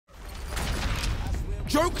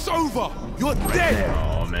Joke's over! You're dead!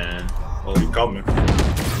 Oh man. Oh, he coming.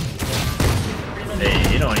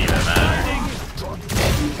 Hey, you don't even matter.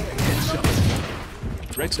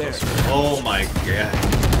 Right there. Oh my god.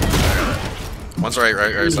 One's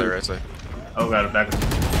right side. Oh god, back.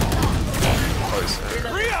 Oh, he's there.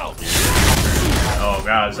 Oh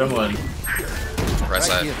god, someone. Right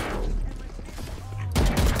side.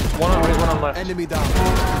 One on right, one on left. Enemy down.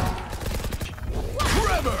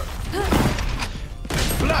 Trevor!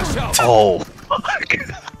 Flash out! Oh, fuck.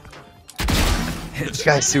 This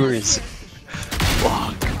guy's serious.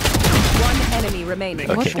 Fuck. One enemy remaining.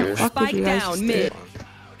 Okay, What the dude. fuck? Spike down mid.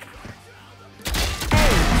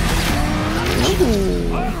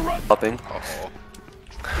 Popping. Uh-oh.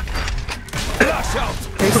 Flash out!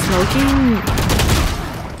 They're smoking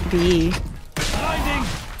B. Blinding!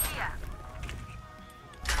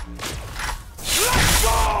 Let's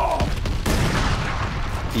go!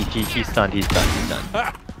 He's stunned. He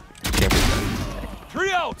can't be stunned.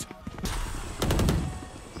 Three out!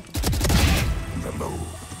 The move.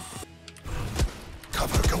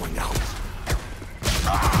 Cover going out.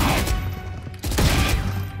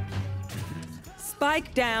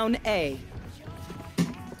 Spike down A.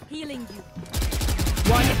 Healing you.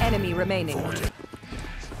 One enemy remaining.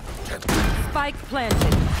 Spike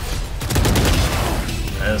planted.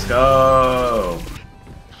 Let's go.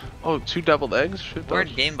 Oh, 2 deviled eggs? Shit, We're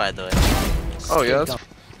in game, by the way. oh, yeah. That's...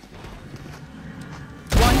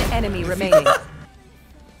 One enemy remaining.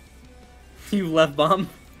 You left bomb.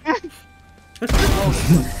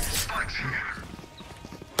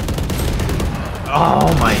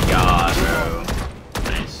 Oh my god, bro.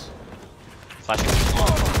 Nice.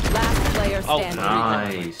 Last player standing.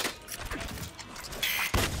 Nice.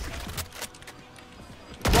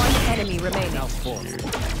 One enemy remaining.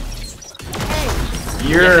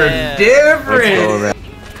 You're different.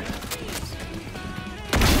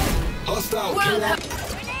 Hostile kill.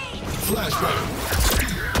 Flashbang.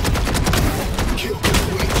 Kill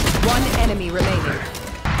complete. One enemy remaining.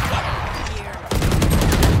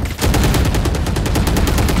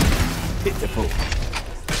 Hit the foe.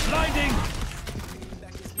 Blinding!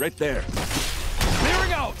 Right there.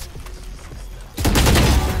 Clearing out!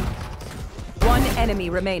 One enemy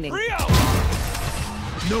remaining. Three out!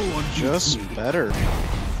 No one Just better.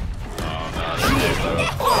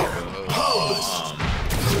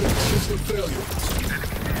 System failure.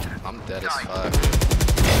 I'm dead as fuck.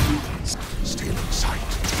 Stay in sight.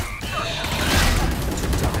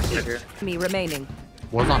 Enemy remaining.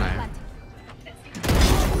 Was on it.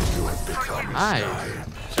 You have become Nice.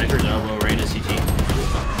 Cypher's elbow, Reyna CT.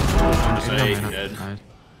 I'm just saying, dead. Nice.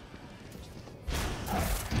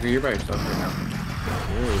 You're by yourself right now.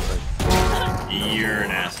 You're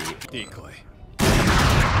nasty. decoy.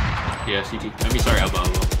 Yeah, CT. I mean, sorry, elbow.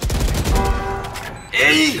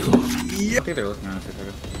 I think they're looking at us.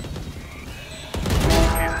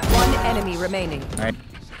 One enemy remaining.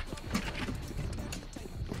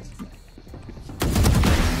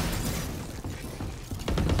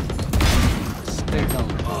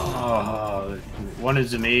 Oh, one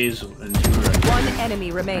is a maze and 2 right. One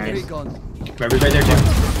enemy remaining. Rever's right there too.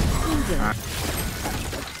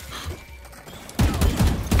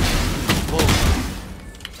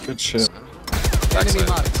 Good shit.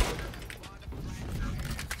 Backside.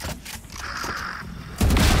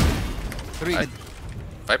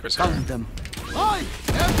 Viper's here. them.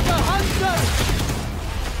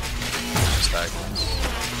 Stack.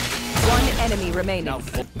 One enemy remaining.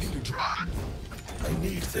 I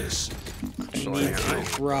need this. Actually,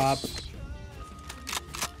 Rob.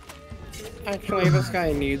 Actually, this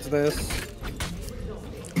guy needs this.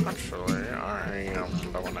 I am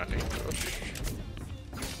the one that needs this.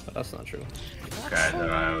 But that's not true. Guy that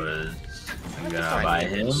I was gonna buy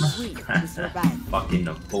him. Fucking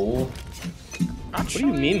the fool. What do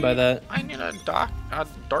you mean by that? I need a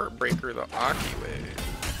dart breaker the Aki way.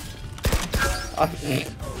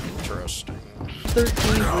 Interesting.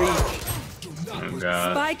 13 reach. Oh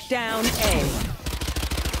god. Spike down A.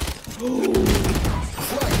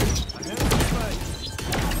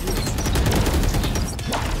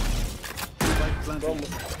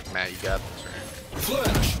 Matt, you got this, right?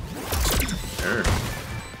 Flash. Sure.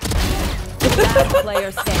 Last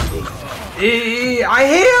player standing. I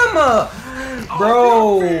hit him!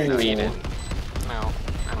 Bro! No, you did. No,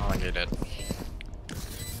 I don't think you did.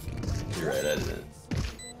 You're right, I didn't.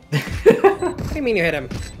 What do you mean you hit him?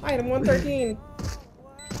 I hit him 113.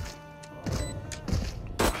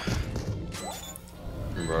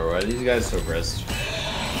 Bro, why are these guys so pressed?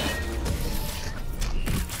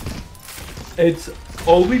 It's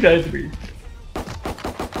only 9-3.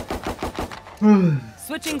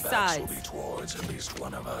 Switching The backs will sides. be towards at least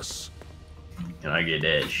one of us. Can I get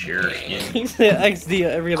that sure skin? He said XD,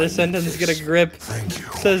 every other sentence get a grip. Thank you.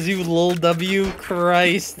 Says you LULW,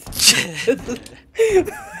 Christ.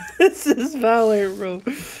 This is Valor, bro.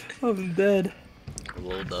 I'm dead.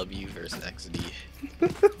 LULW versus XD.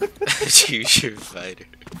 Choose your fighter.